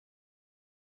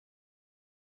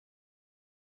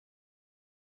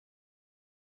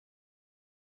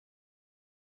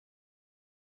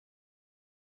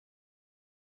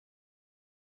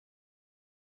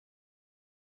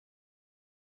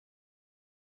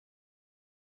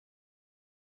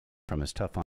from his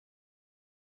tough on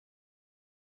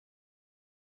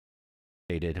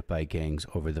by gangs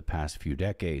over the past few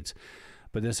decades.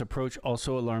 But this approach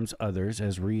also alarms others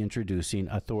as reintroducing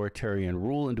authoritarian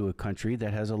rule into a country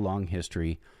that has a long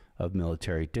history of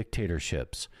military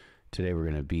dictatorships. Today we're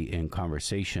going to be in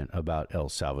conversation about El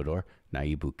Salvador,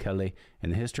 Nayib Bukele,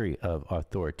 and the history of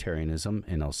authoritarianism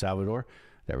in El Salvador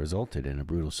that resulted in a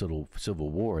brutal civil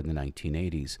war in the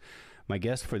 1980s. My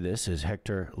guest for this is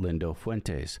Héctor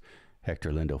Lindo-Fuentes.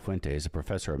 Héctor Lindo-Fuentes is a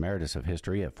Professor Emeritus of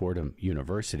History at Fordham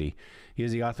University. He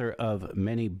is the author of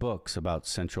many books about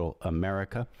Central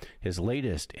America. His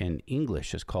latest in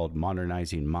English is called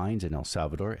Modernizing Minds in El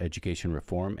Salvador, Education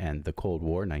Reform and the Cold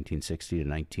War, 1960 to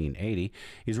 1980.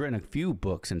 He's written a few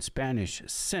books in Spanish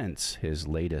since his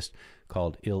latest,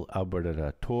 called El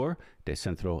Authoritarianism de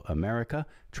Centro America,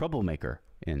 Troublemaker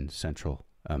in Central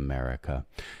America.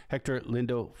 Héctor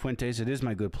Lindo-Fuentes, it is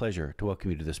my good pleasure to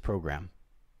welcome you to this program.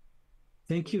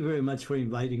 Thank you very much for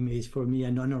inviting me. It's for me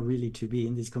an honor really to be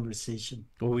in this conversation.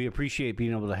 Well, we appreciate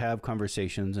being able to have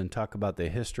conversations and talk about the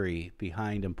history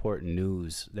behind important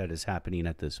news that is happening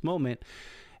at this moment.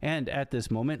 And at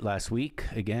this moment, last week,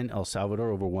 again, El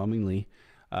Salvador overwhelmingly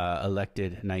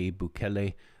elected Nayib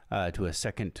Bukele to a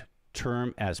second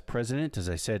term as president. As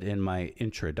I said in my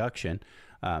introduction,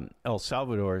 El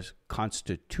Salvador's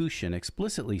constitution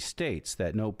explicitly states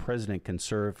that no president can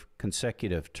serve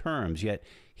consecutive terms, yet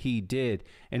he did.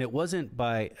 And it wasn't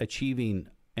by achieving,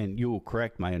 and you will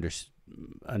correct my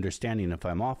understanding if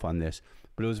I'm off on this,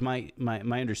 but it was my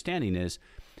understanding is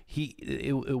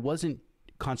it wasn't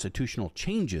constitutional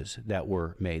changes that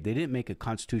were made. They didn't make a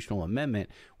constitutional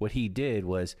amendment. What he did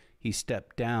was he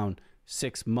stepped down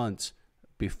 6 months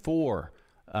before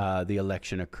the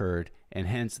election occurred, and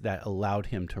hence that allowed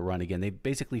him to run again. They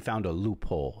basically found a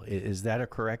loophole. Is that a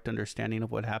correct understanding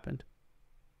of what happened?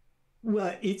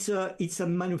 Well, it's a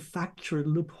manufactured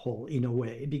loophole in a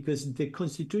way, because the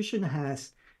Constitution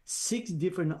has 6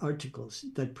 different articles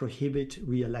that prohibit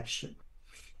re-election.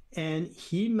 And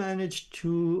he managed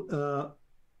to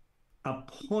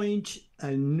appoint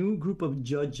a new group of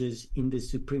judges in the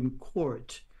Supreme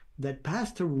Court that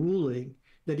passed a ruling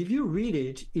that if you read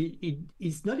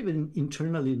it's not even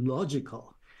internally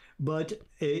logical, but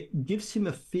it gives him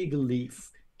a fig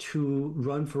leaf to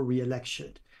run for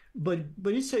re-election. But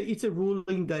it's a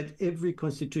ruling that every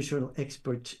constitutional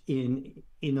expert in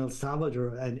El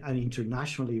Salvador and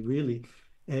internationally really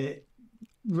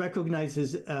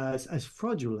recognizes as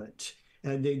fraudulent.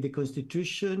 The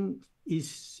Constitution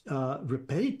is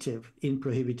repetitive in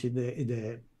prohibiting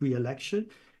the re-election,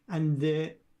 and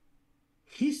the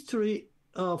history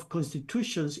of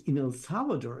constitutions in El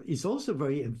Salvador is also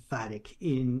very emphatic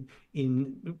in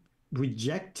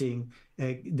rejecting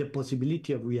the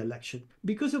possibility of re-election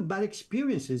because of bad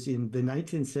experiences in the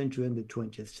 19th century and the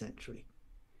 20th century.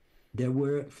 There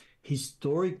were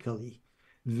historically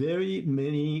very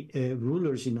many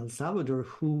rulers in El Salvador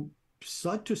who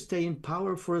sought to stay in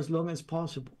power for as long as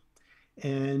possible.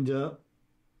 And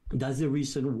that's the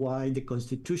reason why the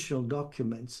constitutional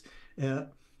documents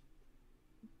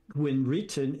when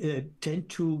written, tend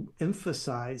to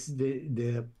emphasize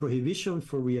the prohibition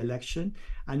for re-election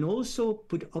and also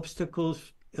put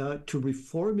obstacles to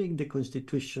reforming the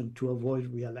Constitution to avoid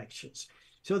re-elections.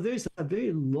 So there's a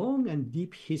very long and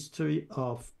deep history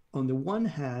of, on the one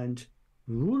hand,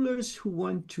 rulers who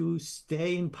want to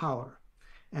stay in power,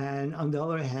 and on the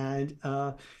other hand,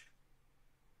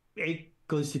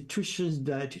 constitutions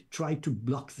that try to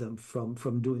block them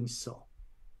from doing so.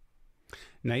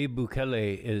 Nayib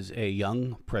Bukele is a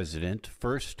young president,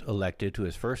 first elected to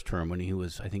his first term when he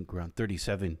was, I think, around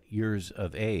 37 years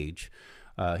of age.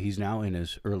 He's now in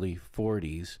his early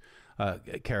 40s,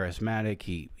 charismatic.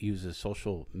 He uses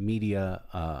social media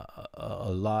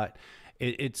a lot.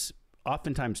 It's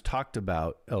oftentimes talked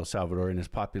about El Salvador and his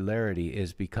popularity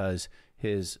is because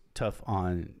his tough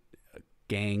on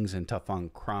gangs and tough on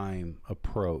crime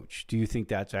approach. Do you think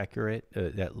that's accurate?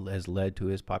 That has led to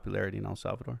his popularity in El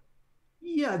Salvador?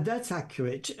 Yeah, that's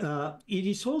accurate. It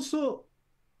is also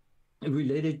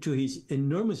related to his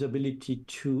enormous ability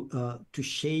to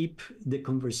shape the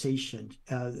conversation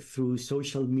through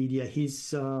social media.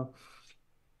 His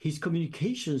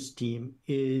communications team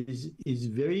is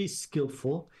very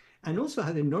skillful and also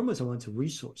has enormous amounts of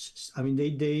resources. I mean,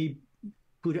 they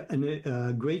put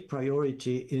a great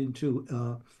priority into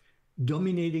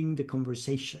dominating the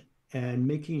conversation and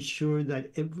making sure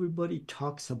that everybody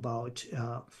talks about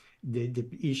the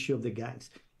issue of the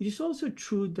gangs. It is also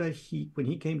true that when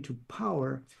he came to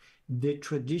power, the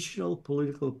traditional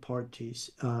political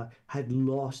parties had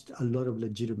lost a lot of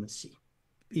legitimacy,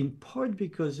 in part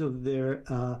because of their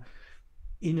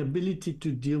inability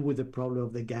to deal with the problem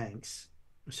of the gangs.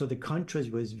 So the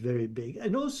contrast was very big,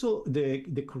 and also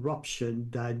the corruption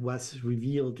that was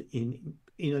revealed in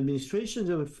administrations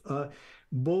of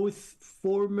both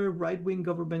former right-wing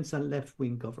governments and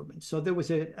left-wing governments. So there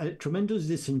was a tremendous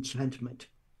disenchantment.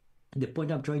 The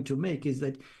point I'm trying to make is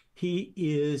that he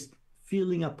is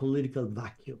feeling a political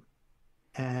vacuum,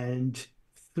 and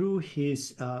through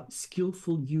his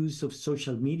skillful use of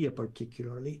social media,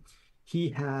 particularly, he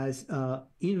has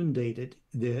inundated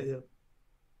the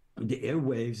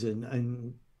airwaves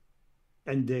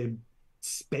and the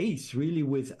space really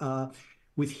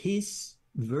with his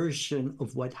version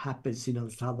of what happens in El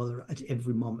Salvador at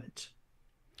every moment.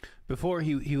 Before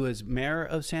he was mayor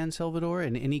of San Salvador,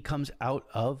 and he comes out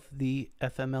of the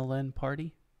FMLN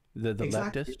party, the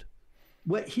Exactly. leftist.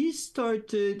 Well, he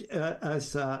started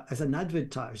as an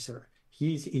advertiser.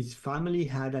 His family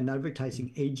had an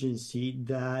advertising agency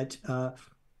that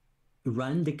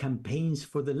ran the campaigns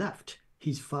for the left.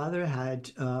 His father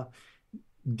had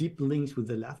deep links with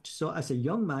the left. So as a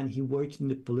young man, he worked in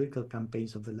the political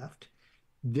campaigns of the left.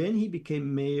 Then he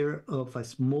became mayor of a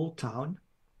small town.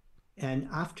 And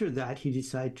after that, he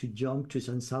decided to jump to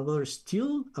San Salvador,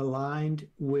 still aligned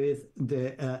with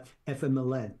the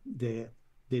FMLN, the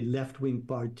left-wing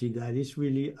party that is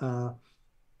really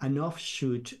an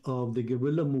offshoot of the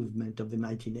guerrilla movement of the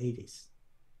 1980s.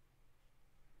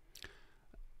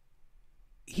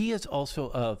 He is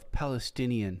also of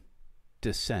Palestinian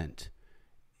descent.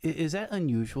 Is that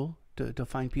unusual to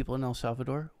find people in El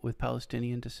Salvador with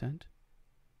Palestinian descent?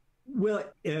 Well,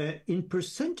 in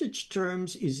percentage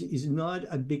terms, is not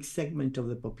a big segment of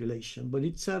the population, but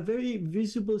it's a very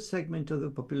visible segment of the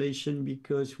population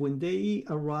because when they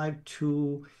arrived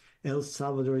to El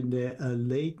Salvador in the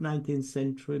late 19th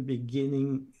century,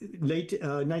 beginning of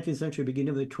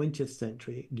the 20th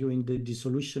century, during the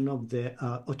dissolution of the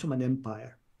Ottoman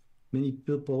Empire, many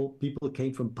people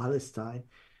came from Palestine.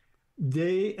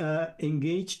 They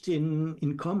engaged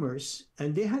in commerce,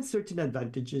 and they had certain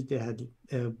advantages. They had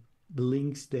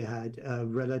links, they had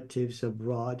relatives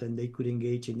abroad, and they could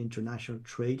engage in international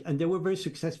trade, and they were very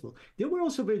successful. They were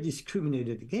also very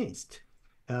discriminated against.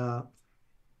 Some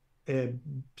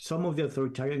of the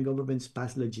authoritarian governments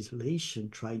passed legislation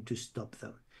trying to stop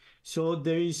them. So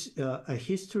there is a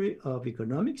history of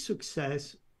economic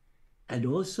success and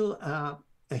also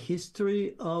a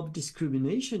history of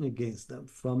discrimination against them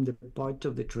from the part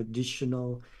of the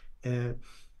traditional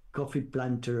coffee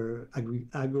planter,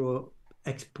 agro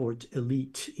export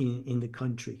elite in the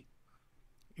country.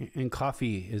 And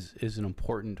coffee is an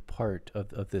important part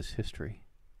of this history.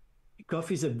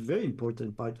 Coffee is a very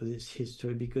important part of this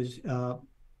history because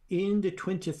in the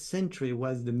 20th century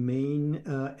was the main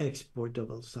export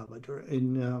of El Salvador.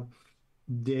 And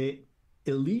the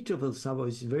elite of El Salvador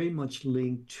is very much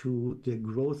linked to the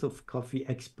growth of coffee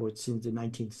exports since the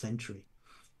 19th century.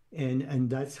 And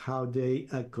that's how they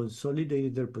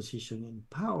consolidated their position in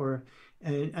power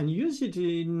and use it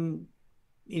in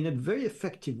a very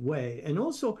effective way. And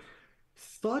also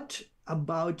thought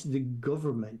about the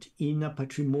government in a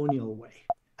patrimonial way,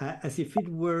 as if it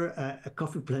were a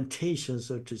coffee plantation,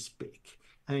 so to speak.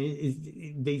 I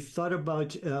mean, they thought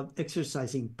about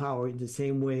exercising power in the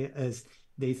same way as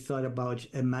they thought about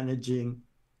managing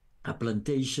a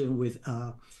plantation with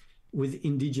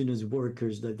indigenous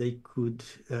workers that they could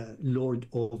lord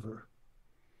over.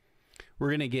 We're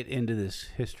going to get into this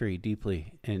history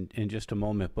deeply in just a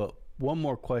moment, but one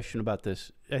more question about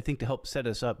this, I think, to help set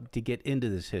us up to get into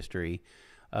this history.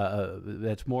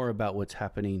 That's more about what's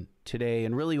happening today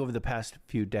and really over the past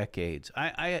few decades.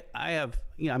 I have,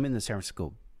 I'm in the San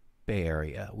Francisco Bay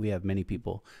Area. We have many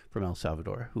people from El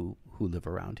Salvador who live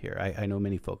around here. I know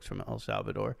many folks from El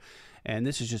Salvador, and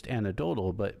this is just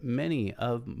anecdotal, but many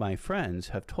of my friends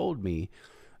have told me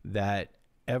that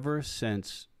ever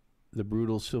since the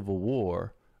brutal civil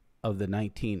war of the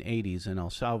 1980s in El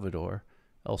Salvador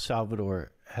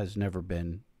has never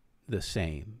been the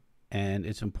same. And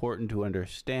it's important to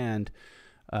understand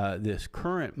this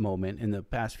current moment in the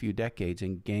past few decades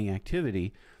in gang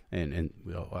activity, and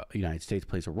the United States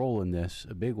plays a role in this,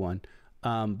 a big one.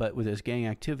 But with this gang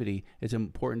activity, it's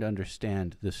important to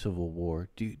understand the Civil War.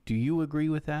 Do you agree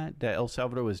with that El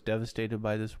Salvador was devastated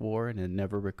by this war and it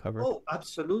never recovered? Oh,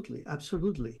 absolutely,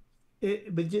 absolutely.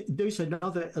 But there's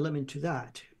another element to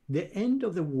that. The end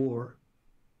of the war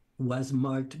was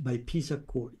marked by peace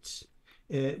accords,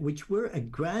 which were a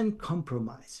grand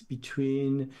compromise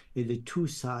between the two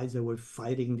sides that were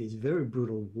fighting this very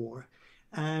brutal war.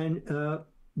 And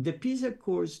the peace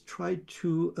accords tried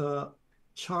to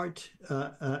chart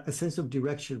a sense of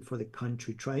direction for the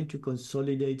country, trying to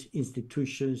consolidate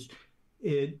institutions,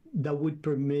 that would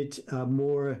permit a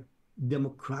more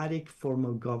democratic form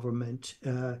of government,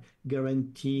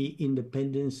 guarantee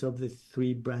independence of the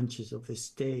three branches of the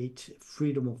state,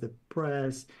 freedom of the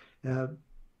press, uh,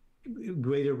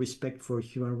 greater respect for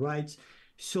human rights.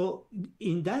 So,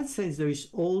 in that sense, there is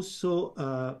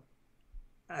also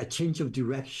a change of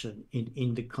direction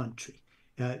in the country.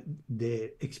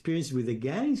 The experience with the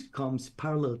gangs comes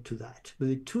parallel to that.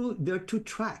 But there are two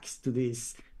tracks to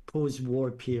this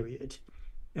post-war period.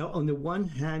 Now, on the one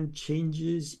hand,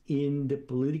 changes in the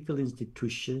political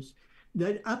institutions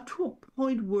that up to a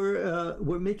point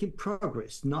were making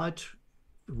progress, not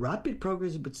rapid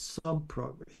progress, but some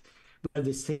progress. But at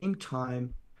the same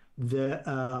time,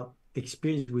 the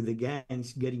experience with the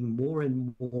gangs getting more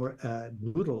and more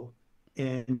brutal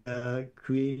and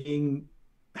creating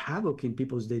havoc in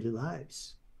people's daily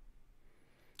lives.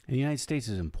 And the United States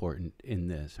is important in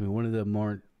this. I mean, one of the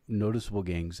more noticeable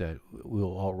gangs that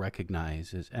we'll all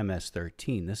recognize is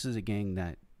MS-13. This is a gang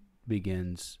that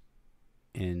begins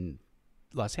in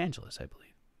Los Angeles, I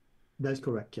believe. That's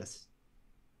correct, yes.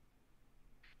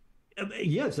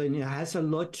 Yes, and it has a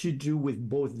lot to do with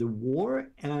both the war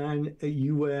and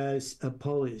U.S.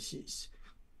 Policies.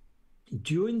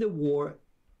 During the war,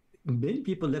 many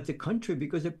people left the country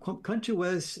because the country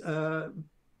was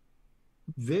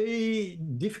very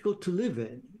difficult to live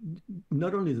in.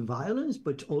 Not only the violence,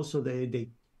 but also the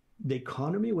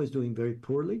economy was doing very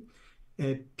poorly.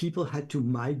 People had to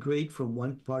migrate from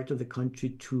one part of the country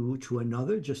to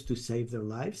another just to save their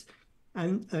lives.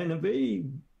 And a very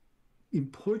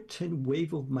important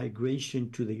wave of migration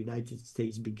to the United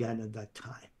States began at that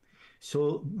time.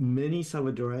 So many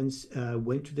Salvadorans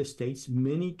went to the States,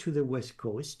 many to the West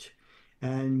Coast,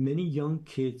 and many young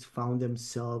kids found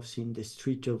themselves in the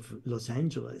street of Los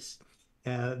Angeles,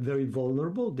 very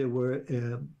vulnerable. They were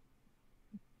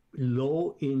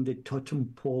low in the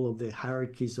totem pole of the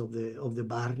hierarchies of the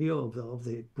barrio, of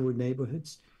the poor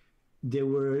neighborhoods. They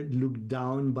were looked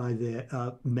down by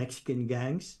the Mexican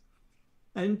gangs.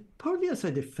 And partly as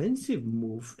a defensive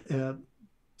move,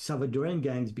 Salvadoran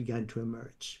gangs began to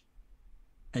emerge.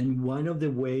 And one of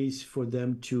the ways for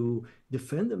them to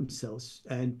defend themselves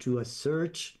and to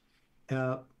assert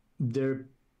their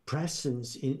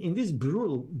presence in this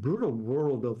brutal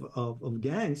world of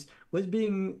gangs was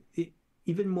being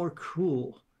even more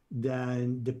cruel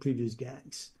than the previous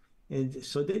gangs. And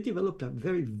so they developed a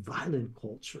very violent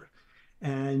culture.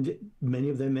 And many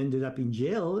of them ended up in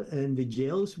jail, and the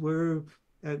jails were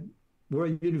a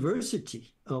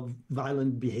university of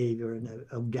violent behavior and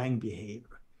of gang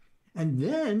behavior. And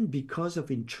then, because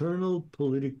of internal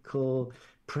political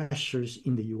pressures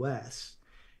in the US,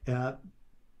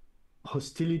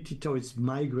 hostility towards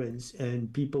migrants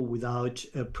and people without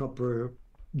proper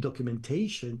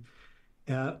documentation,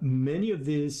 many of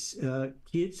these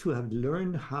kids who have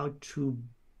learned how to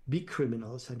be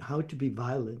criminals and how to be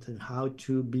violent and how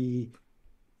to be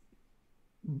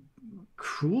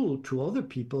cruel to other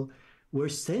people were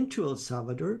sent to El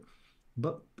Salvador.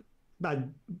 But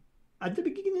at the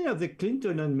beginning of the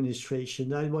Clinton administration,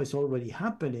 that was already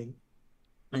happening.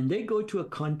 And they go to a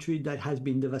country that has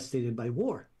been devastated by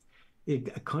war, a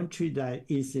country that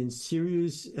is in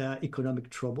serious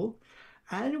economic trouble,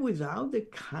 and without the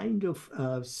kind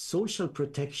of social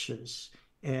protections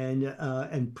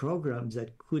and programs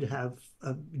that could have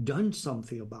done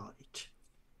something about it.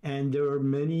 And there are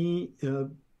many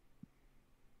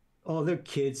other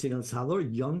kids in El Salvador,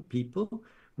 young people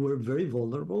who were very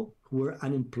vulnerable, who were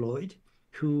unemployed,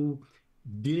 who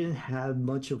didn't have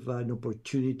much of an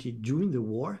opportunity during the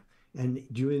war. And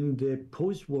during the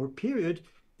post-war period,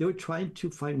 they were trying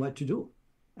to find what to do.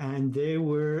 And they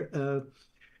were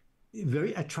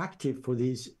very attractive for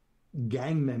these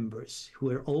gang members who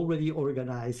were already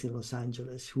organized in Los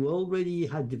Angeles, who already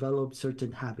had developed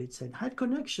certain habits and had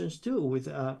connections too with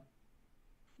the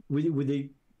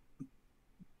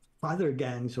father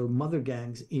gangs or mother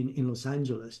gangs in Los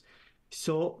Angeles.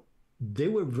 So they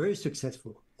were very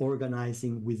successful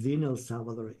organizing within El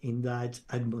Salvador in that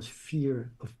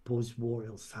atmosphere of post-war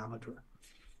El Salvador.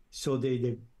 So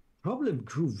the problem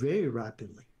grew very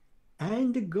rapidly.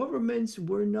 And the governments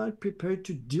were not prepared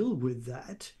to deal with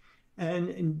that.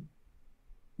 And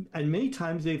many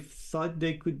times they thought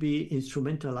they could be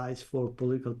instrumentalized for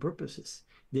political purposes.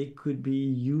 They could be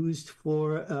used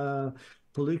for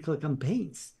political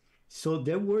campaigns. So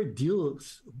there were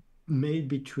deals made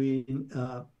between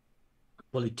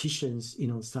politicians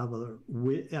in El Salvador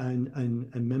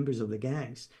and members of the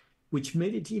gangs, which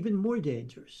made it even more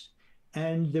dangerous.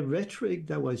 And the rhetoric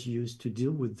that was used to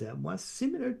deal with them was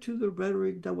similar to the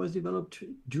rhetoric that was developed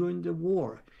during the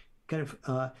war, kind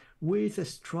of with a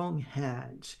strong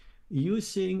hand,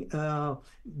 using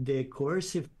the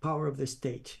coercive power of the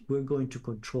state, we're going to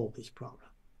control this problem.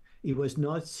 It was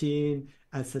not seen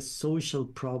as a social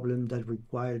problem that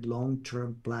required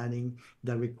long-term planning,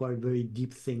 that required very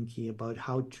deep thinking about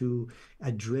how to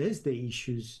address the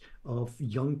issues of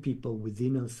young people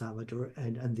within El Salvador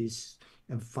and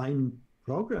find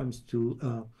programs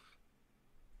to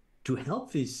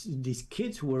help these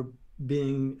kids who were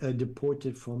being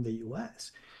deported from the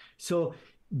U.S. So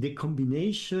the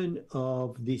combination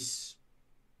of this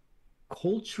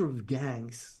culture of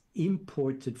gangs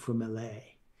imported from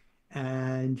LA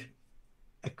and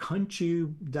a country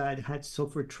that had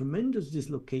suffered tremendous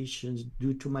dislocations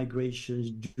due to migrations,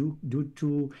 due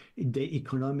to the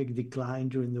economic decline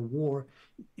during the war,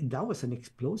 that was an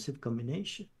explosive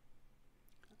combination.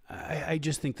 I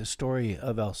just think the story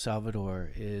of El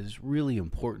Salvador is really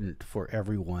important for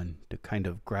everyone to kind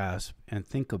of grasp and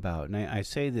think about. And I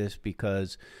say this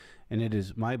because, and it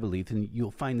is my belief, and you'll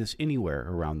find this anywhere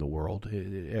around the world,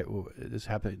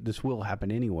 this will happen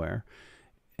anywhere,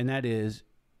 and that is,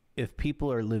 if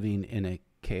people are living in a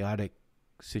chaotic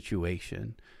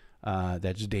situation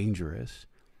that's dangerous,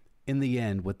 in the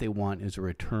end, what they want is a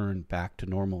return back to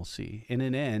normalcy. In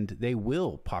an end, they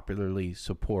will popularly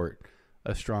support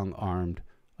a strong-armed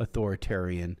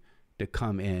authoritarian to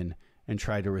come in and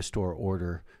try to restore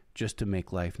order just to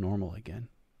make life normal again.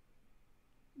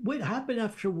 What happened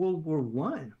after World War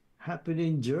I happened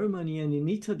in Germany and in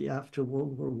Italy after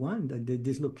World War I. The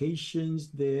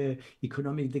dislocations, the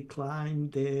economic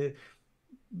decline, the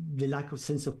lack of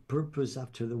sense of purpose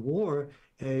after the war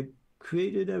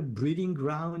created a breeding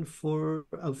ground for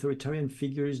authoritarian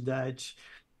figures that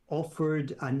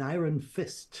offered an iron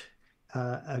fist,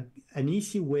 an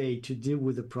easy way to deal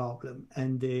with the problem.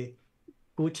 And the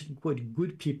quote-unquote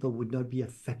good people would not be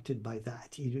affected by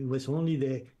that. It was only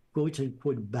the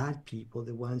quote-unquote bad people,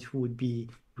 the ones who would be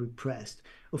repressed.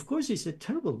 Of course, it's a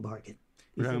terrible bargain.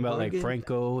 We're talking about like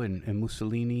Franco and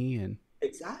Mussolini and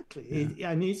exactly.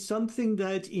 Yeah. And it's something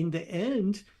that in the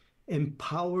end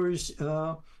empowers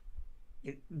the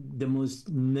most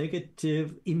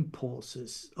negative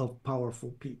impulses of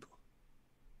powerful people.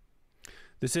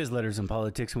 This is Letters in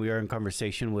Politics, and we are in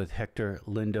conversation with Héctor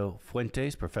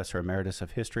Lindo-Fuentes, Professor Emeritus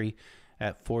of History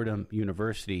at Fordham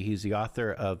University. He's the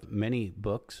author of many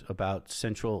books about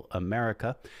Central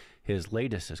America. His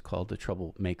latest is called The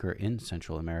Troublemaker in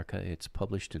Central America. It's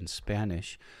published in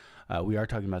Spanish. We are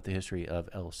talking about the history of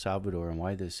El Salvador and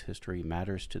why this history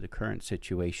matters to the current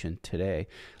situation today.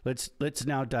 Let's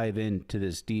now dive into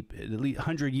this deep,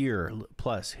 100-year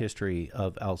plus history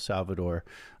of El Salvador.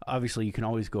 Obviously, you can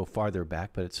always go farther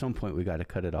back, but at some point we got to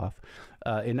cut it off.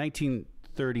 In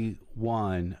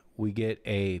 1931, we get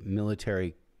a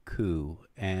military coup,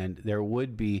 and there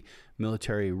would be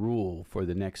military rule for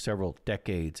the next several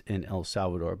decades in El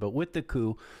Salvador. But with the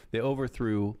coup, they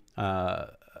overthrew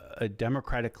a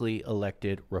democratically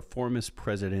elected reformist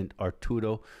president,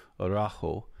 Arturo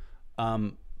Araujo.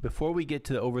 Before we get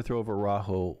to the overthrow of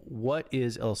Araujo, what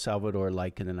is El Salvador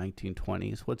like in the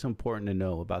 1920s? What's important to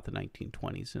know about the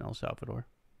 1920s in El Salvador?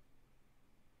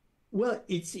 Well,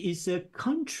 it's a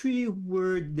country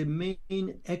where the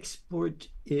main export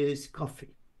is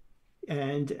coffee.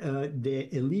 And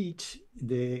the elite,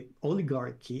 the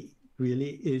oligarchy,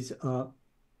 really is a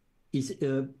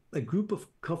group of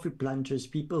coffee planters,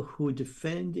 people who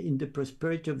defend in the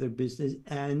prosperity of their business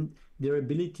and their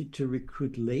ability to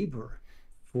recruit labor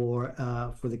for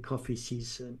the coffee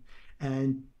season.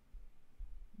 And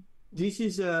this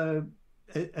is a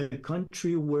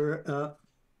country where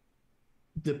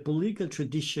the political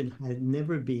tradition had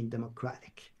never been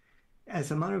democratic.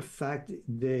 As a matter of fact,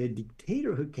 the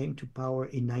dictator who came to power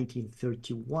in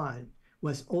 1931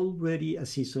 was already a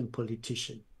seasoned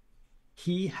politician.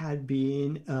 He had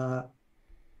been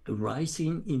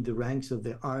rising in the ranks of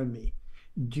the army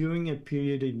during a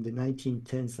period in the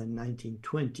 1910s and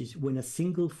 1920s when a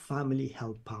single family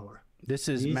held power. This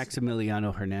is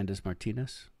Maximiliano Hernandez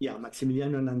Martinez? Yeah,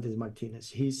 Maximiliano Hernandez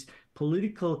Martinez. His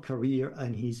political career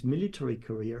and his military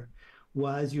career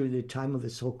was during the time of the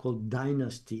so-called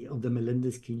dynasty of the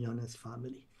Melendez-Quiñones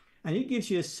family. And it gives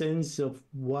you a sense of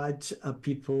what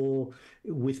people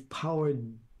with power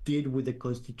did with the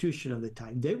constitution of the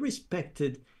time. They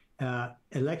respected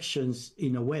elections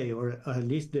in a way, or at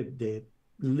least the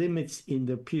limits in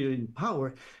the period in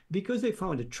power, because they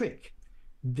found a trick.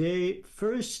 The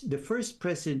first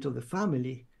president of the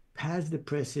family passed the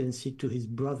presidency to his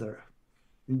brother.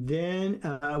 Then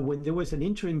when there was an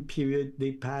interim period,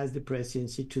 they passed the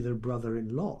presidency to their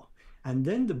brother-in-law. And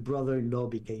then the brother-in-law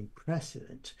became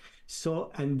president.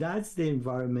 So, and that's the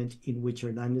environment in which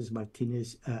Hernandez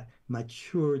Martinez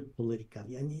matured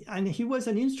politically, and he was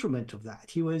an instrument of that.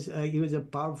 He was a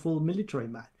powerful military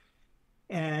man,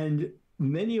 and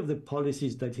many of the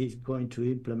policies that he's going to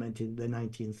implement in the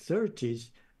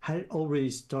 1930s had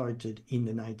already started in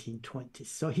the 1920s.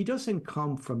 So he doesn't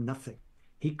come from nothing.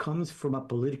 He comes from a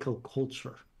political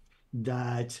culture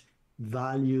that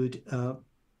valued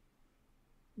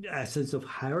a sense of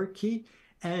hierarchy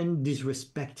and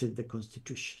disrespected the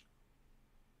Constitution.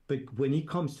 But when he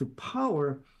comes to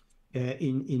power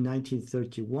in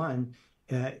 1931,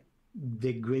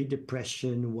 the Great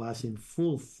Depression was in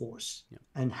full force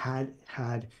and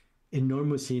had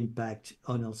enormous impact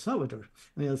on El Salvador.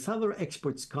 I mean, El Salvador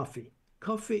exports coffee.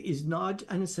 Coffee is not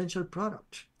an essential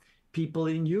product. People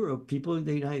in Europe, people in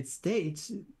the United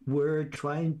States were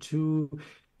trying to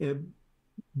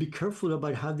be careful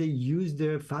about how they use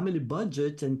their family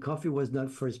budget, and coffee was not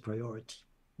first priority.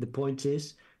 The point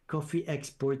is, coffee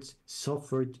exports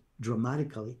suffered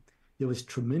dramatically. There was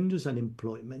tremendous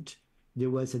unemployment.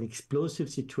 There was an explosive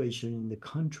situation in the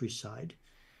countryside.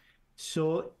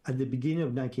 So at the beginning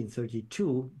of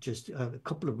 1932, just a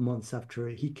couple of months after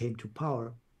he came to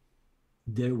power,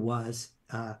 there was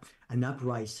an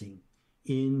uprising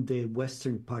in the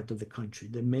western part of the country.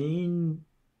 The main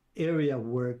area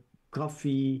where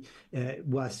coffee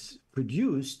was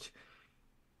produced,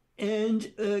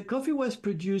 and coffee was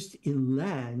produced in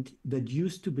land that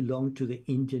used to belong to the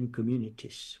Indian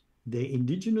communities. The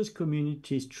indigenous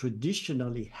communities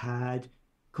traditionally had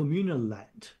communal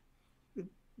land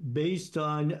based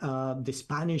on the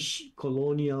Spanish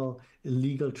colonial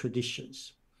legal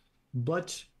traditions.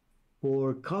 But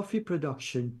for coffee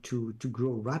production to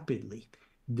grow rapidly,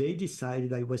 they decided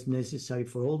that it was necessary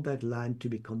for all that land to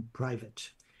become private,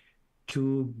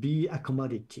 to be a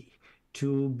commodity,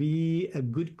 to be a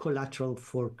good collateral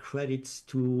for credits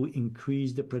to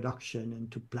increase the production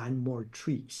and to plant more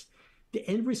trees. The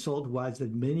end result was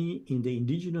that many in the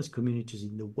indigenous communities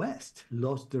in the West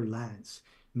lost their lands,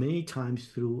 many times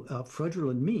through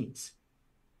fraudulent means.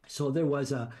 So there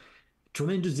was a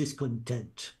tremendous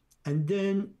discontent. And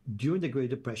then during the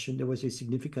Great Depression, there was a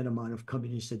significant amount of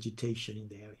communist agitation in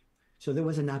the area. So there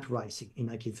was an uprising in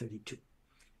 1932.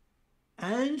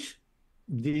 And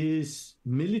this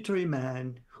military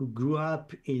man who grew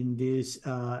up in this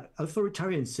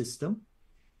authoritarian system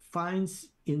finds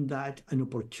in that an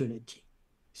opportunity,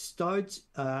 starts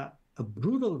a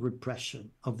brutal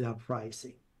repression of the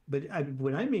uprising. But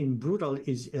when I mean brutal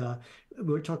is,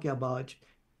 we're talking about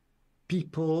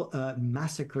people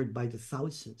massacred by the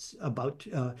thousands. About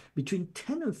between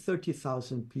 10 and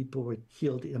 30,000 people were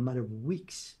killed in a matter of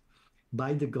weeks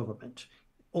by the government,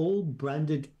 all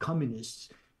branded communists,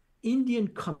 Indian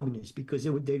communists, because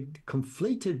they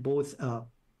conflated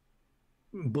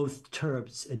both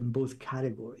terms and both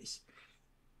categories.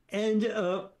 And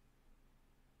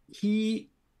he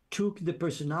took the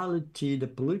personality, the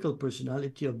political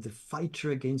personality of the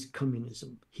fighter against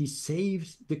communism. He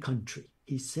saved the country.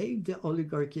 He saved the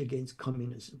oligarchy against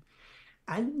communism.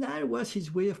 And that was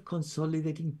his way of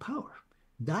consolidating power.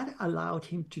 That allowed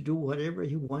him to do whatever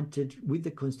he wanted with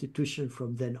the Constitution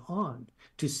from then on,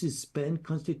 to suspend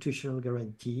constitutional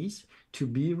guarantees, to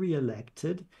be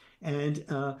reelected, and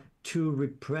to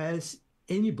repress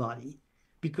anybody.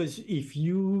 Because if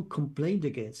you complained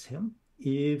against him,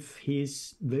 if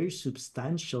his very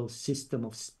substantial system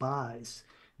of spies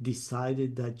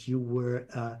decided that you were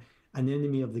an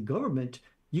enemy of the government,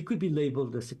 you could be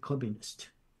labeled as a communist,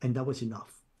 and that was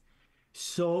enough.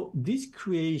 So this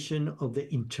creation of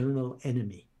the internal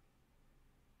enemy,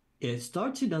 it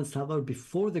starts in El Salvador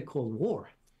before the Cold War.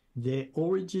 The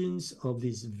origins of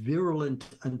this virulent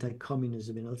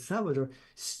anti-communism in El Salvador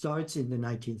starts in the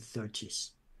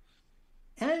 1930s.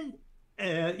 And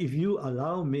if you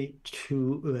allow me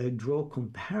to draw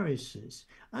comparisons,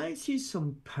 I see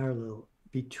some parallel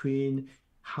between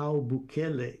how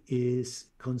Bukele is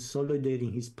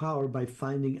consolidating his power by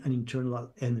finding an internal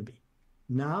enemy.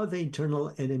 Now the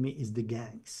internal enemy is the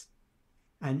gangs.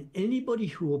 And anybody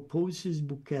who opposes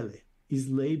Bukele is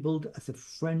labeled as a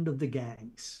friend of the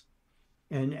gangs.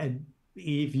 And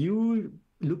if you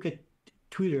look at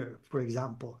Twitter, for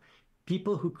example,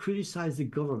 people who criticize the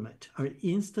government are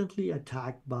instantly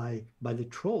attacked by the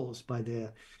trolls, by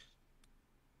the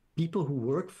people who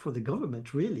work for the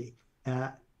government, really,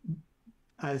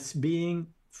 as being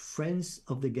friends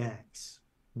of the gangs.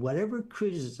 Whatever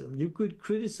criticism, you could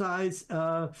criticize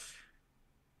the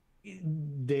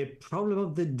problem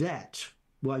of the debt.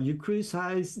 Well, you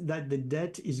criticize that the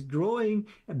debt is growing,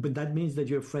 but that means that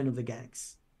you're a friend of the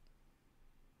gangs.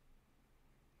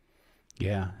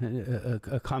 Yeah,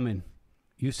 a common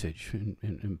usage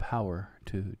in power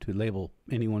to label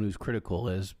anyone who's critical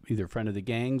as either friend of the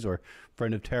gangs or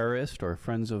friend of terrorists or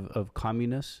friends of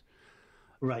communists.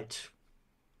 Right.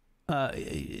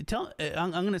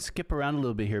 I'm going to skip around a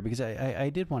little bit here because I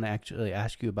did want to actually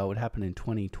ask you about what happened in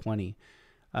 2020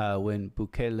 when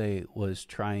Bukele was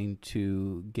trying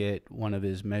to get one of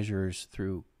his measures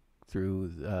through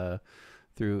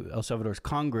El Salvador's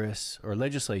Congress or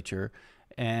legislature.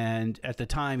 And at the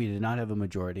time, he did not have a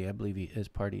majority. I believe his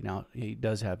party now, he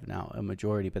does have now a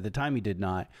majority, but at the time he did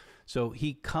not. So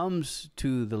he comes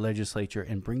to the legislature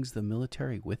and brings the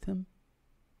military with him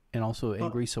and also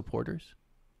angry supporters.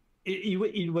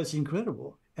 It was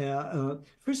incredible.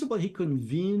 First of all, he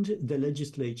convened the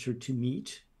legislature to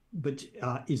meet, but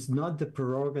it's not the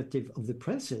prerogative of the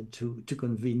president to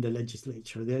convene the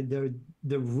legislature. There are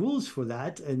the rules for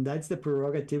that, and that's the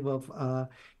prerogative of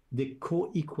the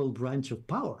co-equal branch of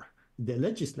power, the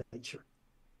legislature.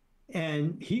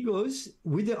 And he goes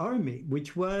with the army,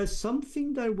 which was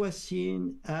something that was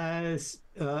seen as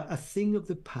a thing of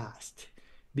the past,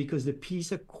 because the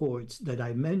peace accords that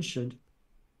I mentioned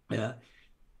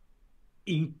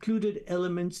included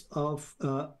elements of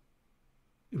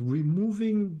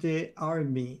removing the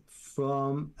army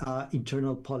from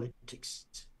internal politics,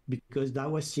 because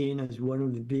that was seen as one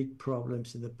of the big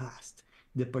problems in the past,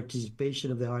 the participation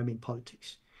of the army in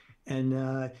politics.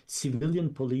 And civilian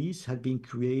police had been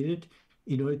created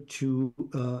in order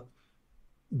to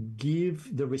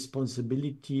give the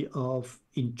responsibility of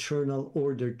internal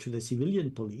order to the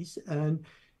civilian police and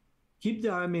keep the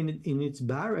army in its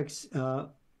barracks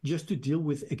just to deal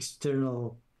with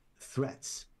external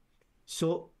threats.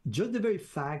 So just the very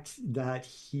fact that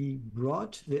he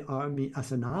brought the army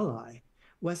as an ally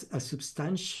was a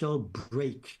substantial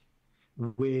break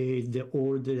with the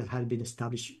order that had been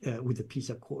established with the peace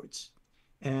accords.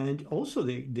 And also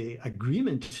the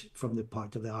agreement from the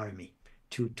part of the army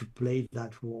to play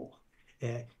that role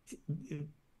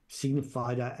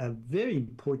signified a very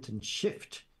important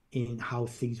shift in how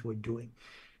things were doing.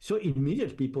 So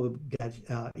immediately people got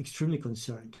extremely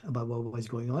concerned about what was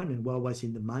going on and what was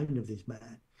in the mind of this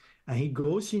man. And he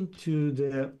goes into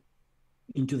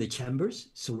the chambers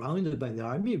surrounded by the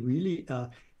army, really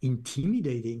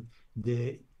intimidating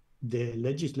the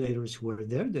legislators who were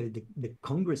there, the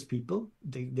Congress people.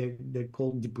 They're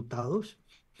called diputados.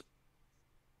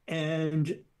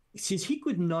 And since he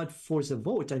could not force a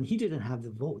vote and he didn't have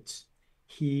the votes,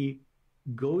 he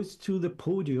goes to the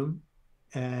podium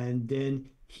and then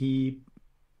he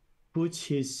puts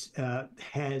his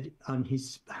head on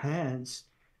his hands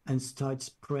and starts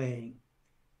praying,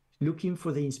 looking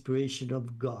for the inspiration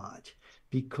of God,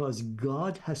 because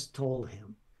God has told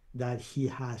him that he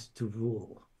has to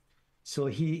rule. So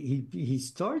he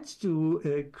starts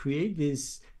to create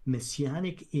this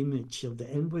messianic image of the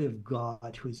envoy of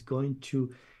God who is going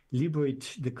to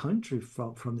liberate the country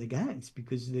from the gangs,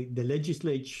 because the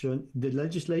legislation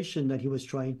that he was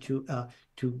trying to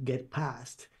get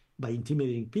passed by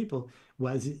intimidating people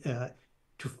was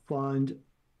to fund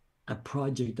a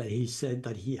project that he said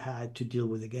that he had to deal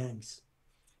with the gangs.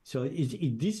 So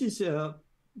this is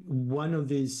one of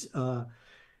these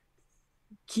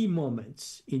key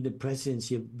moments in the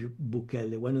presidency of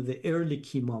Bukele, one of the early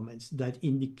key moments that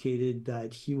indicated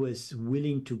that he was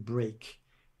willing to break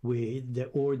with the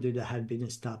order that had been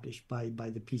established by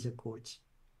the peace accords.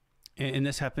 And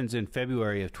this happens in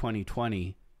February of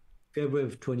 2020. February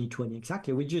of 2020,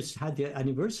 exactly. We just had the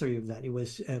anniversary of that. It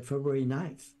was February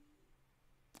 9th.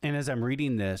 And as I'm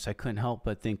reading this, I couldn't help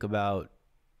but think about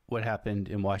what happened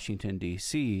in Washington,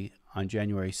 D.C. on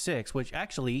January 6th, which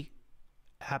actually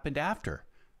happened after.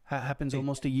 Happens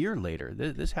almost a year later.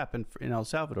 This happened in El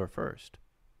Salvador first.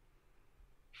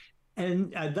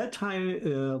 And at that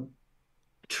time,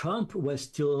 Trump was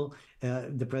still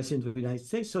the president of the United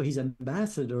States. So his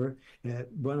ambassador,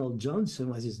 Ronald Johnson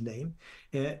was his name,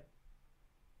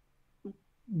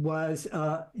 was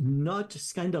not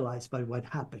scandalized by what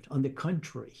happened. On the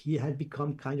contrary, he had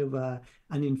become kind of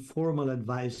an informal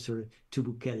advisor to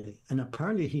Bukele. And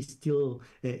apparently he's still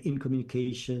in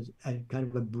communications and kind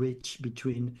of a bridge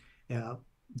between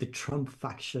the Trump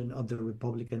faction of the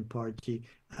Republican Party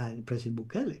and President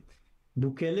Bukele.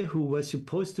 Bukele, who was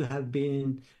supposed to have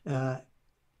been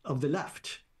of the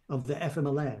left, of the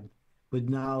FMLN, but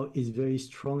now is very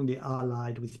strongly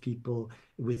allied with people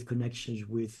with connections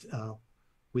with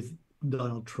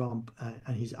Donald Trump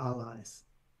and his allies.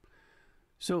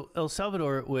 So El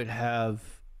Salvador would have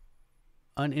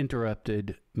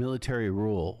uninterrupted military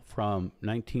rule from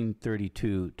 1932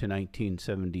 to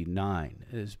 1979.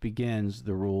 This begins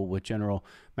the rule with General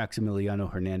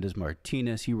Maximiliano Hernandez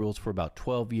Martinez. He rules for about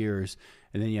 12 years,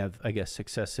 and then you have, I guess,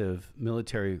 successive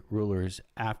military rulers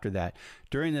after that.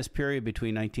 During this period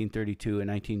between 1932 and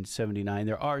 1979,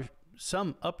 there are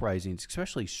some uprisings,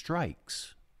 especially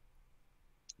strikes.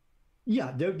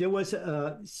 Yeah, there was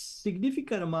a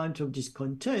significant amount of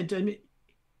discontent, and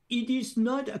it is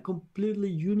not a completely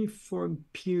uniform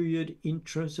period in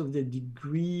terms of the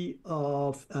degree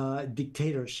of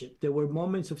dictatorship. There were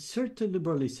moments of certain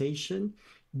liberalization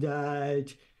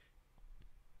that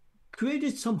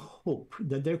created some hope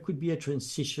that there could be a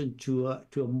transition to a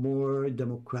more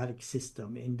democratic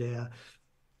system. In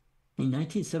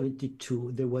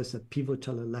 1972, there was a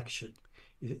pivotal election.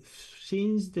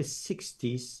 Since the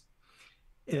 60s,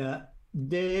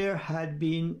 there had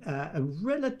been a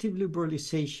relative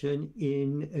liberalization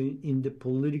in the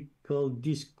political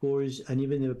discourse and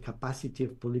even the capacity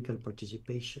of political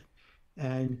participation.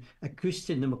 And a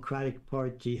Christian Democratic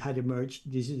Party had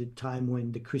emerged. This is the time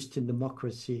when the Christian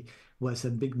democracy was a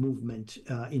big movement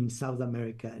in South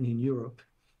America and in Europe.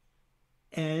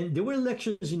 And there were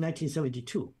elections in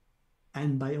 1972.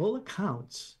 And by all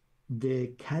accounts, the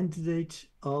candidate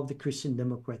of the Christian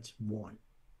Democrats won.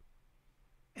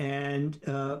 And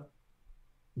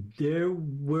there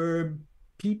were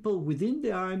people within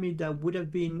the army that would have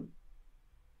been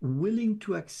willing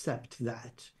to accept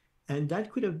that. And that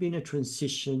could have been a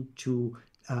transition to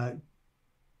a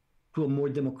more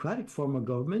democratic form of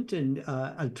government and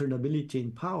alternability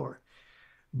in power.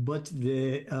 But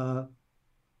the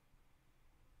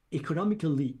economic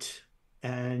elite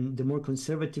and the more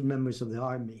conservative members of the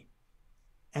army,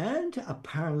 and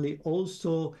apparently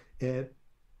also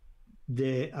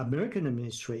the American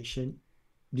administration,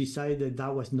 decided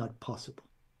that was not possible,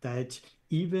 that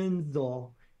even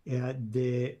though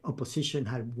the opposition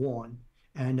had won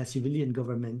and a civilian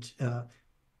government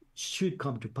should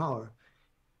come to power,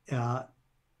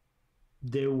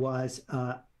 there was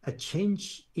a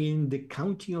change in the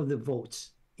counting of the votes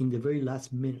in the very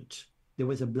last minute. There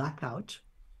was a blackout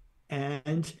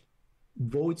and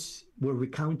votes were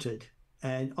recounted,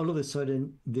 and all of a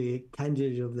sudden the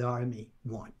candidate of the army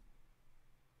won.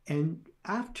 And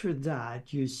after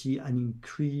that, you see an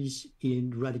increase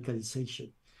in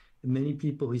radicalization. Many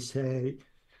people who say,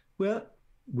 well,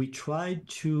 we tried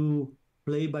to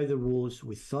play by the rules.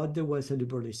 We thought there was a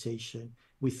liberalization.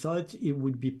 We thought it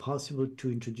would be possible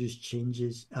to introduce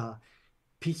changes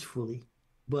peacefully,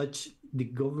 but the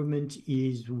government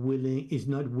is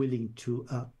not willing to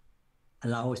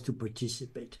allow us to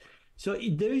participate. So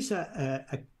there is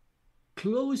a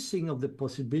closing of the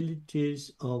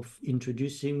possibilities of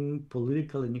introducing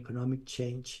political and economic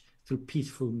change through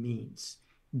peaceful means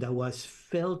that was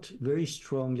felt very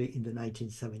strongly in the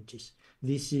 1970s.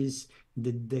 This is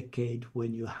the decade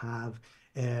when you have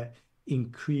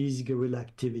increased guerrilla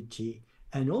activity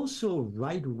and also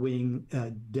right-wing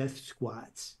death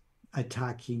squads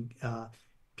attacking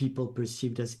people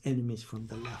perceived as enemies from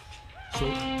the left.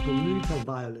 So political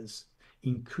violence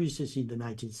increases in the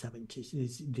 1970s.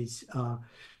 This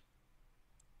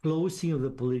closing of the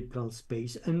political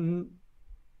space and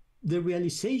the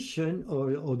realization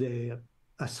or the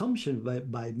assumption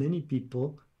by many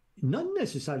people, not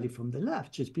necessarily from the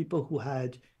left, just people who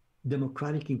had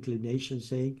democratic inclination,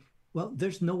 saying, well,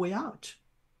 there's no way out.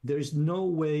 There's no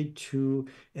way to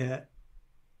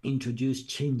introduce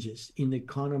changes in the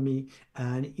economy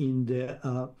and in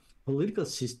the political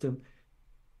system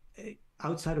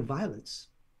outside of violence.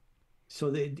 So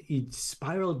that it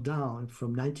spiraled down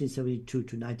from 1972 to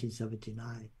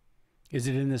 1979. Is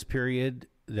it in this period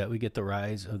that we get the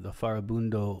rise of the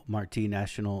Farabundo Martí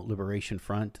National Liberation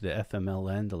Front, the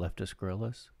FMLN, the leftist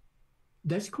guerrillas?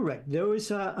 That's correct. There was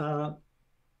a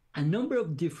number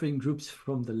of different groups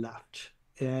from the left.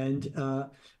 And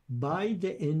by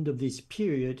the end of this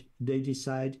period, they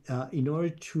decide in order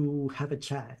to have a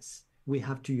chance, we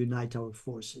have to unite our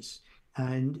forces.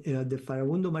 And the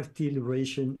Farabundo Martí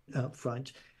Liberation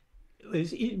Front,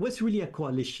 it was really a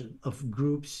coalition of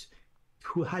groups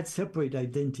who had separate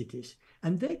identities.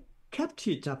 And they kept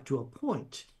it up to a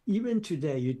point. Even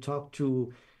today, you talk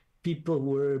to people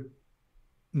who were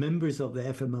members of the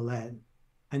FMLN,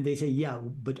 and they say, yeah,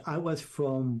 but I was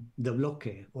from the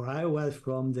Bloque, or I was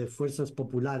from the Fuerzas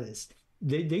Populares.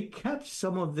 They kept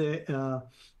some of their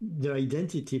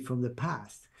identity from the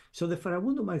past. So the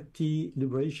Farabundo Martí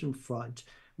Liberation Front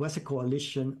was a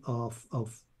coalition of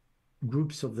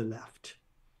groups of the left,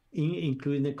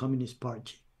 including the Communist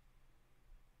Party.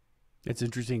 It's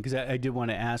interesting because I did want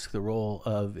to ask the role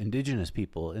of indigenous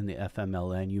people in the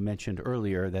FMLN. You mentioned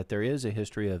earlier that there is a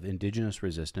history of indigenous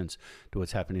resistance to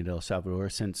what's happening in El Salvador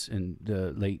since in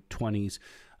the late 20s,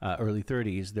 early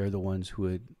 30s, they're the ones who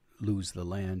would lose the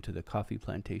land to the coffee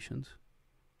plantations.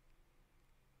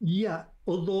 Yeah,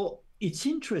 although it's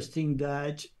interesting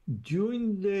that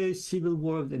during the Civil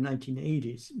War of the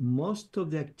 1980s, most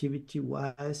of the activity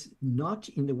was not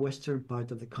in the western part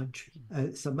of the country.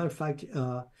 As a matter of fact,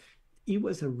 it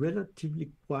was a relatively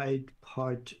quiet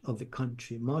part of the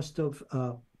country. Most of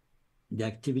the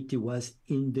activity was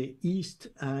in the east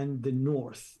and the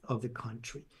north of the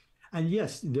country. And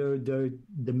yes, the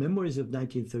memories of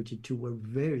 1932 were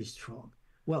very strong.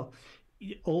 Well,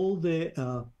 all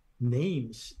the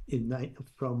names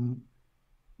from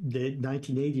the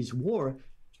 1980s war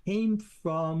came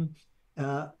from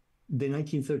the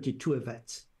 1932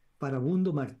 events.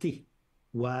 Farabundo Martí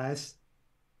was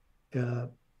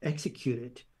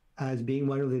executed as being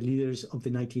one of the leaders of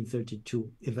the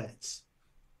 1932 events.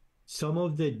 Some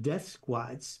of the death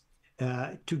squads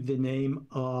took the name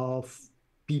of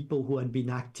people who had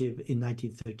been active in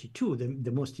 1932.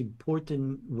 The most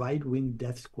important right-wing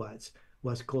death squads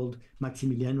was called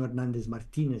Maximiliano Hernandez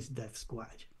Martinez Death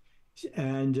Squad.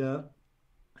 And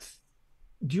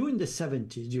during the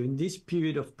 70s, during this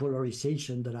period of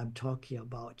polarization that I'm talking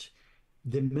about,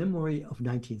 the memory of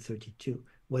 1932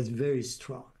 was very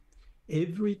strong.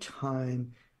 Every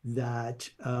time that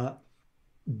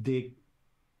the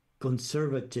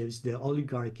conservatives, the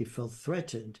oligarchy felt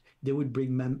threatened, they would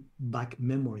bring back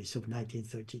memories of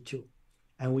 1932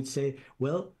 and would say,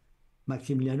 well,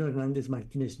 Maximiliano Hernandez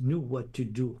Martinez knew what to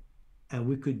do, and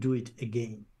we could do it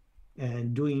again.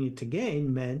 And doing it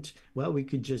again meant, well, we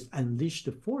could just unleash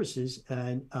the forces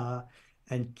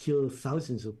and kill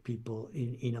thousands of people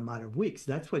in a matter of weeks.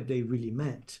 That's what they really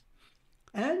meant.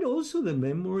 And also the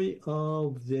memory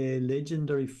of the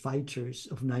legendary fighters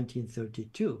of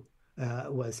 1932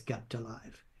 was kept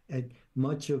alive. And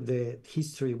much of the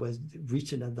history was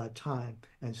written at that time,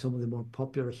 and some of the more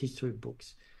popular history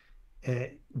books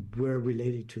were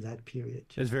related to that period.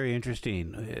 It's very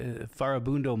interesting.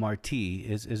 Farabundo Martí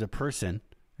is a person,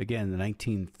 again, in the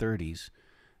 1930s.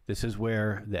 This is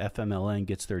where the FMLN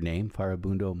gets their name,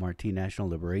 Farabundo Martí National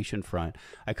Liberation Front.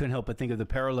 I couldn't help but think of the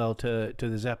parallel to the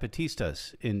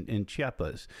Zapatistas in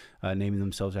Chiapas, naming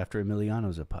themselves after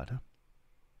Emiliano Zapata.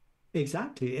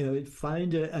 Exactly.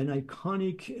 Find an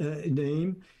iconic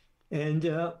name. And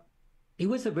he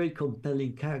was a very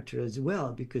compelling character as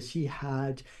well, because he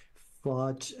had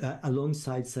fought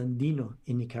alongside Sandino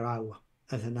in Nicaragua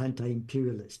as an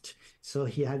anti-imperialist. So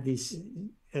he had these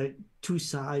two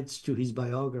sides to his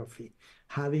biography,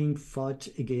 having fought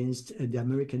against the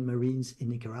American Marines in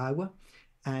Nicaragua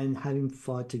and having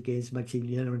fought against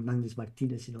Maximiliano Hernandez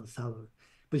Martinez in El Salvador.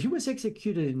 But he was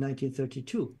executed in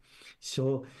 1932.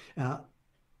 So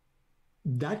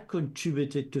that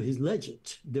contributed to his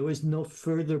legend. There was no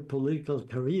further political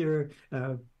career,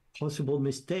 possible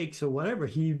mistakes or whatever.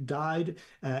 He died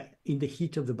in the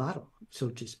heat of the battle, so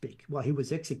to speak. Well, he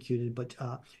was executed, but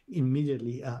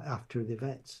immediately after the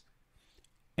events.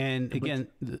 And again,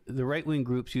 the right-wing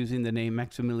groups using the name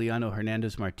Maximiliano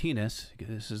Hernandez Martinez,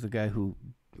 this is the guy who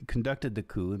conducted the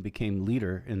coup and became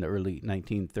leader in the early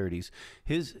 1930s.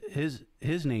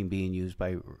 His name being used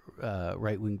by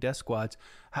right-wing death squads.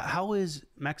 How is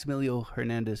Maximiliano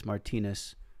Hernandez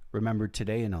Martinez remembered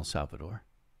today in El Salvador?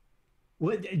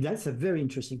 Well, that's a very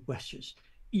interesting question.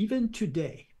 Even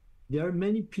today, there are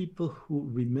many people who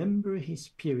remember his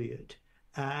period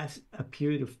as a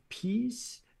period of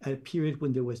peace, a period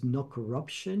when there was no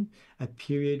corruption, a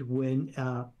period when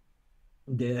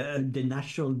the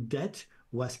national debt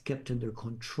was kept under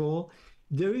control.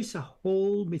 There is a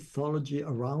whole mythology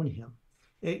around him.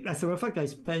 As a matter of fact, I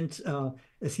spent a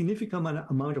significant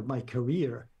amount of my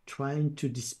career trying to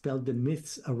dispel the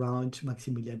myths around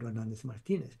Maximiliano Hernandez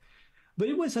Martinez. But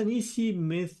it was an easy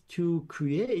myth to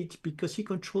create because he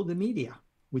controlled the media,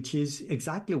 which is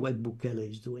exactly what Bukele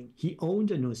is doing. He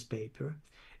owned a newspaper.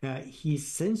 His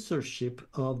censorship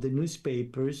of the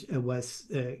newspapers was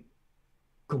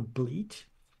complete.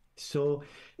 So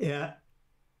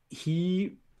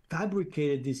he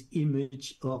fabricated this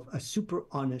image of a super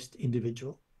honest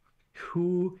individual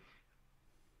who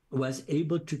was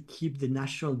able to keep the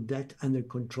national debt under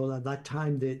control. At that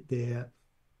time,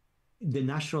 the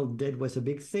national debt was a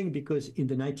big thing because in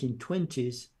the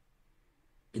 1920s,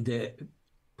 the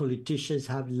politicians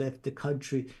have left the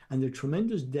country under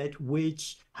tremendous debt,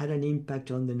 which had an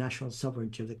impact on the national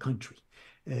sovereignty of the country.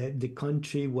 The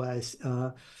country was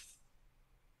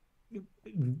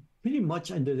pretty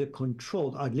much under the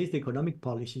control, or at least the economic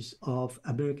policies of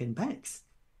American banks.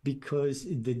 because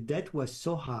the debt was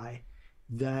so high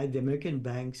that the American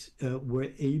banks were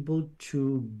able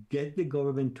to get the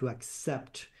government to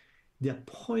accept the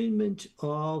appointment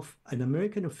of an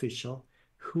American official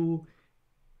who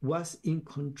was in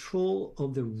control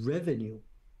of the revenue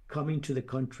coming to the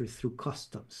country through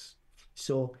customs.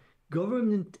 So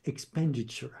government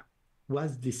expenditure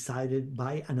was decided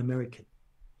by an American.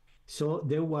 So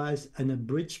there was an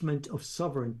abridgment of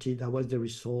sovereignty that was the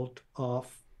result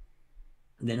of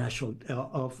the national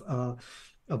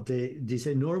of this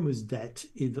enormous debt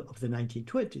of the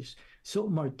 1920s. So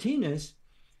Martinez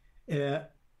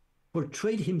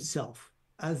portrayed himself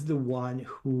as the one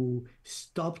who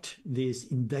stopped this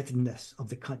indebtedness of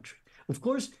the country. Of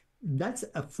course, that's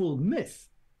a full myth,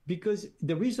 because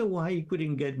the reason why he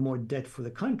couldn't get more debt for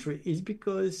the country is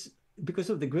because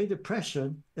of the Great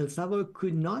Depression, El Salvador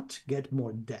could not get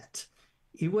more debt.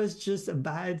 It was just a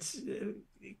bad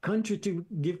country to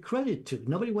give credit to.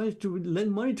 Nobody wanted to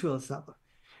lend money to El Salvador.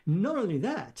 Not only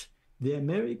that, the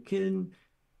American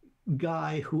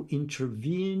guy who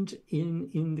intervened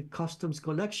in the customs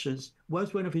collections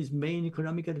was one of his main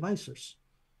economic advisors.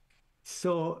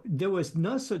 So there was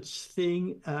no such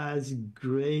thing as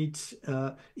great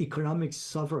economic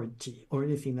sovereignty or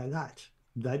anything like that.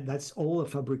 That's all a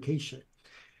fabrication.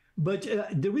 But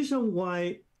the reason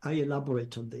why I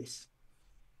elaborate on this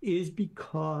is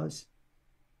because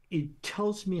it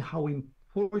tells me how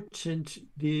important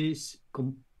this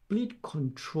complete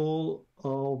control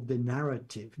of the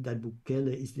narrative that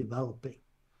Bukele is developing,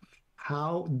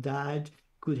 how that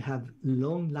could have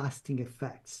long-lasting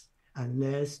effects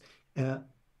unless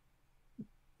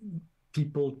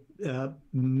people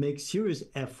make serious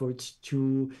efforts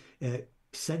to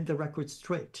set the record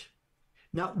straight.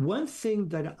 Now, one thing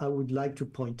that I would like to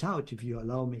point out, if you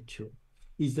allow me to,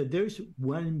 is that there's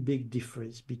one big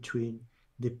difference between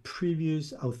the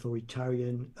previous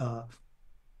authoritarian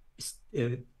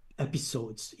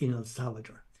episodes in El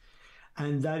Salvador.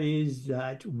 And that is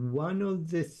that one of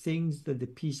the things that the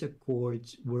peace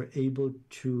accords were able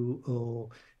to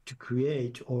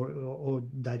create, or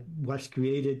that was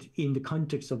created in the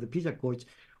context of the peace accords,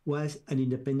 was an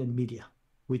independent media,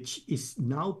 which is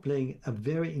now playing a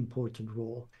very important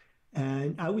role.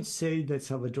 And I would say that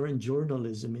Salvadoran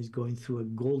journalism is going through a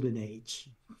golden age.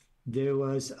 There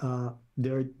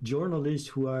are journalists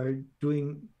who are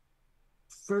doing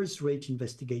first-rate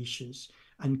investigations,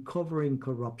 uncovering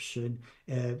corruption,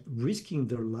 risking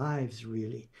their lives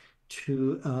really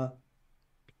to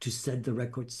set the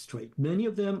record straight. Many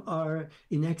of them are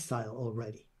in exile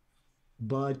already,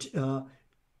 but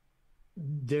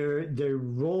their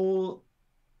role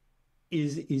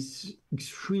is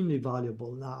extremely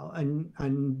valuable now,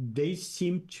 and they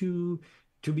seem to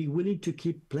be willing to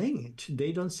keep playing it.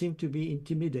 They don't seem to be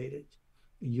intimidated.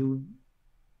 You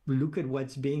look at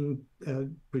what's being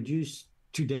produced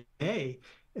today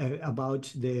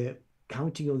about the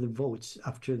counting of the votes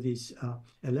after this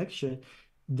election,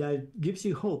 that gives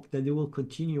you hope that they will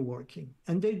continue working.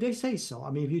 And they say so.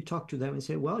 I mean, if you talk to them and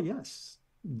say, well, yes,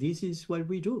 this is what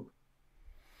we do.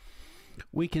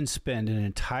 We can spend an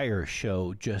entire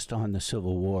show just on the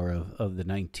Civil War of the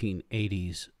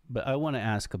 1980s, but I want to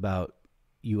ask about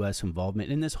U.S.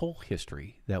 involvement in this whole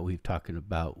history that we've talking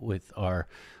about with our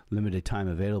limited time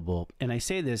available. And I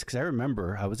say this because I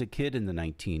remember I was a kid in the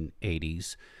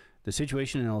 1980s. The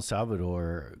situation in El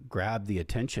Salvador grabbed the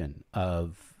attention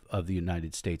of the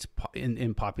United States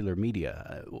in popular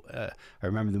media. I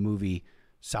remember the movie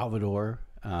Salvador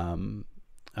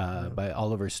by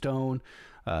Oliver Stone.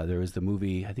 There was the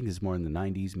movie, I think it's more in the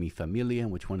 90s, Mi Familia, in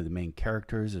which one of the main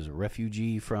characters is a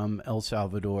refugee from El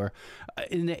Salvador.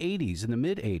 In the 80s, in the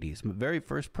mid-80s, my very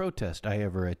first protest I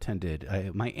ever attended,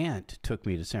 my aunt took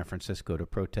me to San Francisco to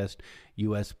protest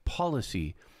U.S.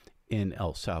 policy in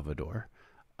El Salvador.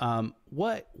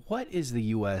 What is the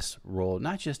U.S. role,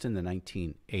 not just in the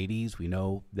 1980s? We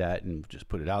know that, and just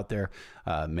put it out there,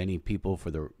 many people for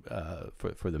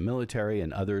the military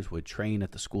and others would train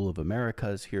at the School of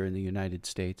Americas here in the United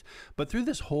States. But through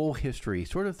this whole history,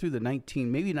 sort of through the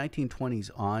maybe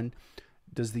 1920s on,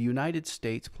 does the United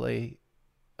States play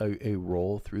a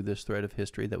role through this thread of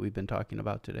history that we've been talking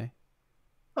about today?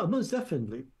 Oh, most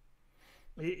definitely.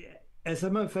 As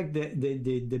a matter of fact,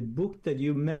 the book that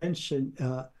you mentioned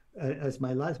as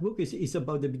my last book is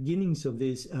about the beginnings of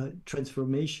this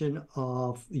transformation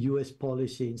of U.S.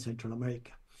 policy in Central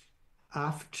America.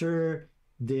 After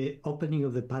the opening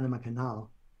of the Panama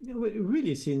Canal,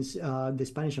 really since the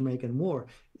Spanish-American War,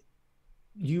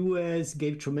 U.S.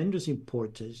 gave tremendous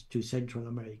importance to Central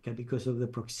America because of the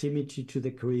proximity to the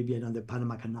Caribbean and the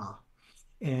Panama Canal,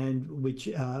 and which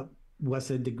was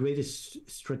the greatest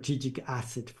strategic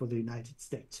asset for the United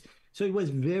States. So it was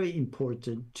very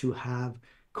important to have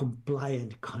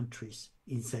compliant countries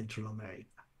in Central America.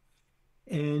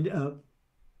 And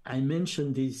I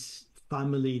mentioned this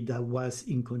family that was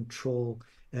in control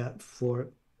for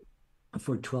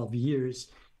 12 years.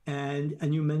 And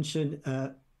you mentioned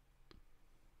a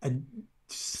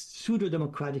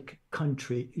pseudo-democratic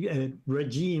country,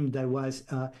 regime that was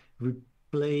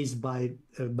replaced by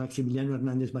Maximiliano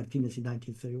Hernandez Martinez in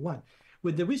 1931.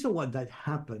 Well, the reason why that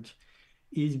happened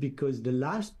is because the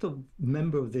last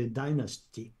member of the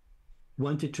dynasty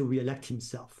wanted to re-elect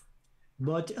himself.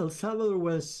 But El Salvador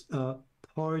was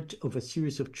part of a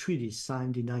series of treaties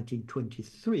signed in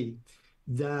 1923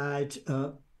 that,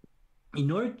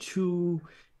 in order to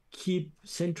keep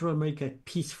Central America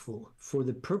peaceful for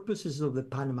the purposes of the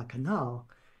Panama Canal,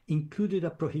 included a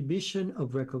prohibition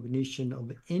of recognition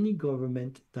of any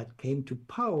government that came to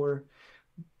power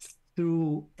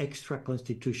through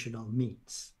extra-constitutional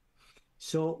means.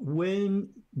 So when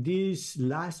this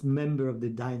last member of the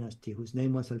dynasty, whose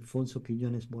name was Alfonso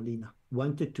Quiñones Molina,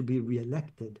 wanted to be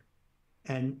reelected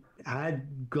and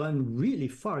had gone really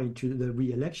far into the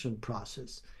reelection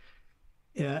process,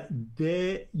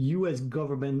 the U.S.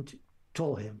 government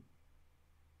told him,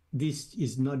 this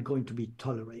is not going to be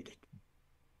tolerated.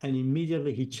 And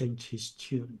immediately he changed his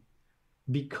tune.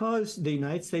 Because the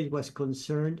United States was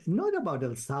concerned not about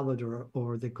El Salvador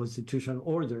or the constitutional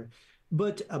order,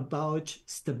 but about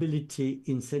stability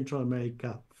in Central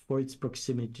America for its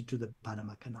proximity to the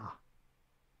Panama Canal.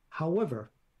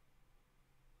 However,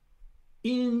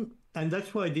 and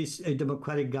that's why this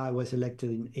Democratic guy was elected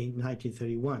in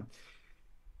 1931.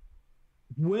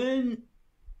 When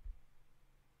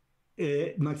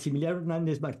Maximiliano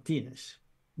Hernandez Martinez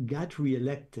got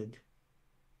reelected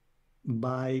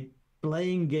by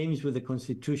playing games with the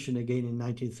Constitution again in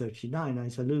 1939, and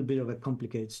it's a little bit of a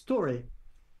complicated story,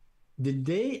 the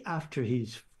day after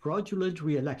his fraudulent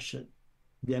reelection,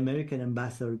 the American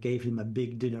ambassador gave him a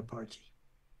big dinner party.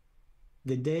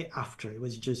 The day after, it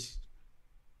was just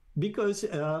because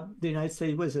the United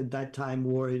States was at that time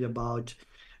worried about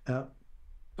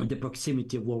the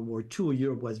proximity of World War II.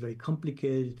 Europe was very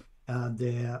complicated.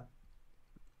 The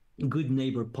good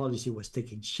neighbor policy was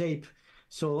taking shape.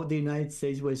 So the United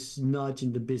States was not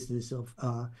in the business of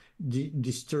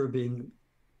disturbing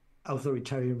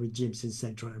authoritarian regimes in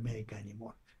Central America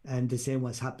anymore. And the same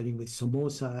was happening with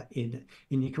Somoza in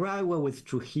Nicaragua, with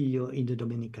Trujillo in the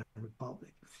Dominican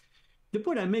Republic. The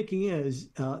point I'm making is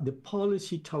the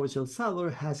policy towards El Salvador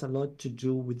has a lot to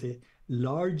do with the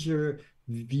larger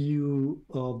view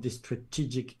of the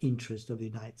strategic interest of the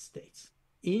United States.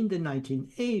 In the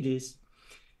 1980s,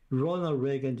 Ronald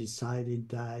Reagan decided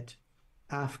that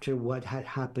after what had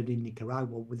happened in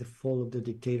Nicaragua with the fall of the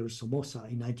dictator Somoza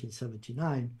in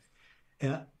 1979,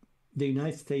 the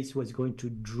United States was going to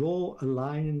draw a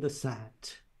line in the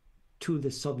sand to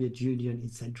the Soviet Union in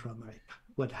Central America.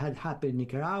 What had happened in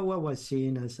Nicaragua was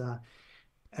seen as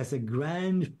a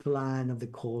grand plan of the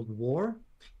Cold War,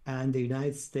 and the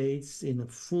United States, in a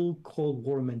full Cold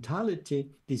War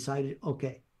mentality, decided,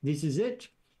 okay, this is it.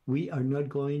 We are not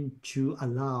going to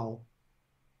allow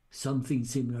something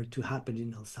similar to happen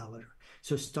in El Salvador.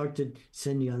 So started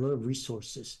sending a lot of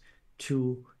resources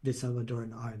to the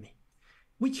Salvadoran army,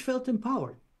 which felt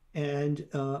empowered. And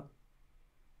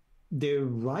the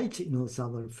right in El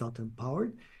Salvador felt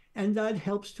empowered. And that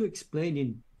helps to explain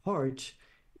in part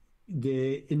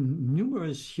the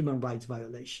numerous human rights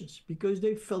violations, because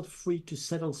they felt free to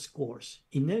settle scores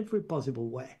in every possible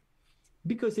way,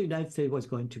 because the United States was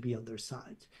going to be on their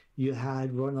side. You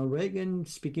had Ronald Reagan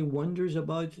speaking wonders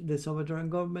about the Salvadoran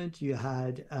government. You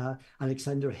had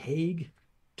Alexander Haig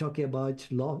talking about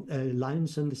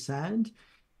lines on the sand.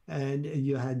 And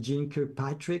you had Jeane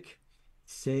Kirkpatrick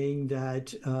saying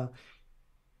that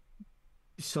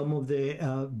some of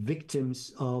the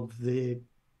victims of the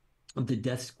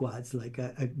death squads, like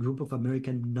a group of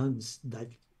American nuns that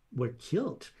were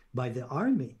killed by the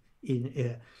army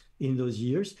in those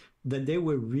years, that they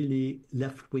were really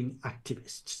left-wing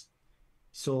activists.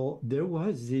 So there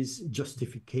was this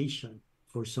justification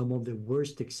for some of the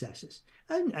worst excesses,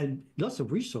 and lots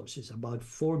of resources. About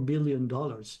 $4 billion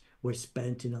were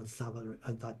spent in El Salvador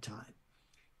at that time,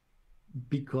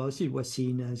 because it was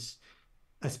seen as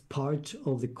part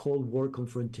of the Cold War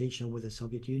confrontation with the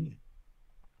Soviet Union.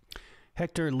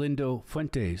 Héctor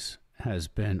Lindo-Fuentes has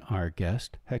been our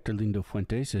guest. Héctor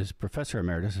Lindo-Fuentes is Professor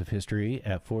Emeritus of History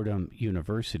at Fordham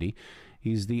University.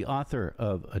 He's the author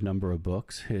of a number of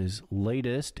books. His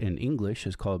latest in English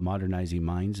is called Modernizing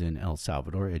Minds in El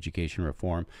Salvador, Education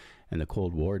Reform and the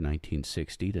Cold War,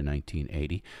 1960 to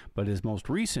 1980. But his most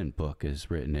recent book is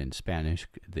written in Spanish.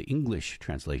 The English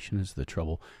translation is The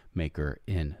Troublemaker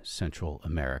in Central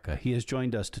America. He has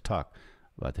joined us to talk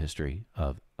about the history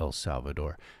of El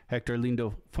Salvador. Héctor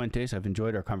Lindo-Fuentes, I've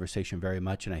enjoyed our conversation very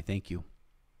much, and I thank you.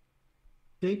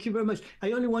 Thank you very much.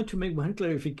 I only want to make one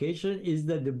clarification, is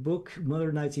that the book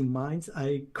Modernizing Minds,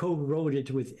 I co-wrote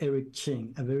it with Eric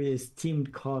Ching, a very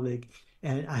esteemed colleague,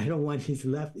 and I don't want his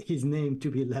name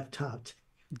to be left out.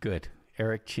 Good.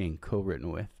 Eric Ching,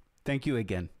 co-written with. Thank you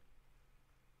again.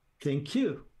 Thank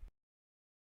you.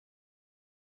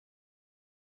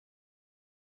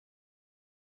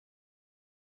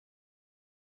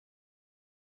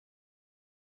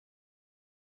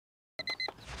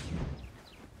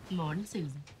 Morning,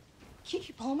 Susan.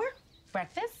 Kiki Palmer?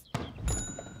 Breakfast?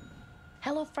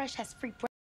 HelloFresh has free breakfast.